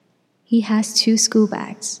He has 2 school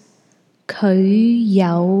bags. 佢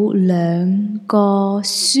有2個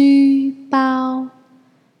書包。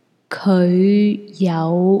佢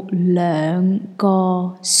有2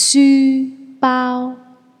個書包。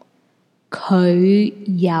佢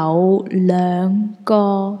有2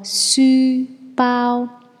個書包。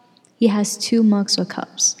He has 2 mugs or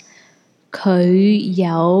cups. 佢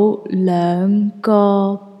有2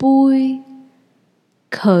個杯。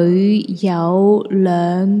佢有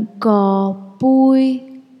2個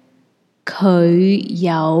杯。佢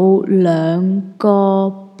有2個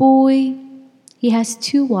杯。He has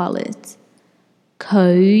 2 wallets.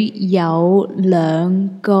 佢有2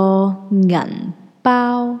個銀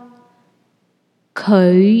包。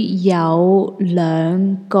佢有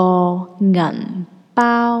2個銀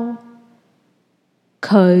包。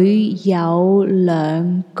佢有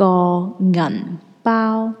2個銀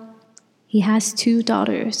包。He has 2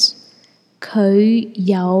 daughters. 佢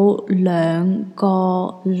有2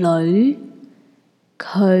個女。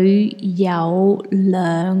佢有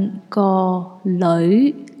2個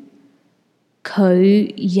女。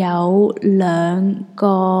佢有2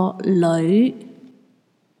個女。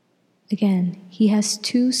Again, he has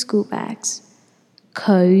 2 school bags.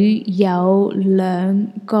 佢有2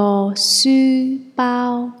個書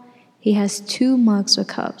包。He has 2 mugs or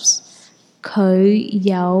cups. 佢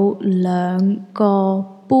有2個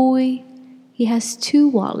杯。He has 2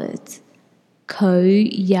 wallets. 佢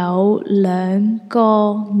有2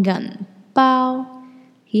個銀包。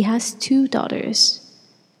He has 2 daughters.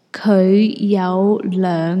 佢有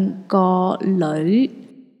2個女。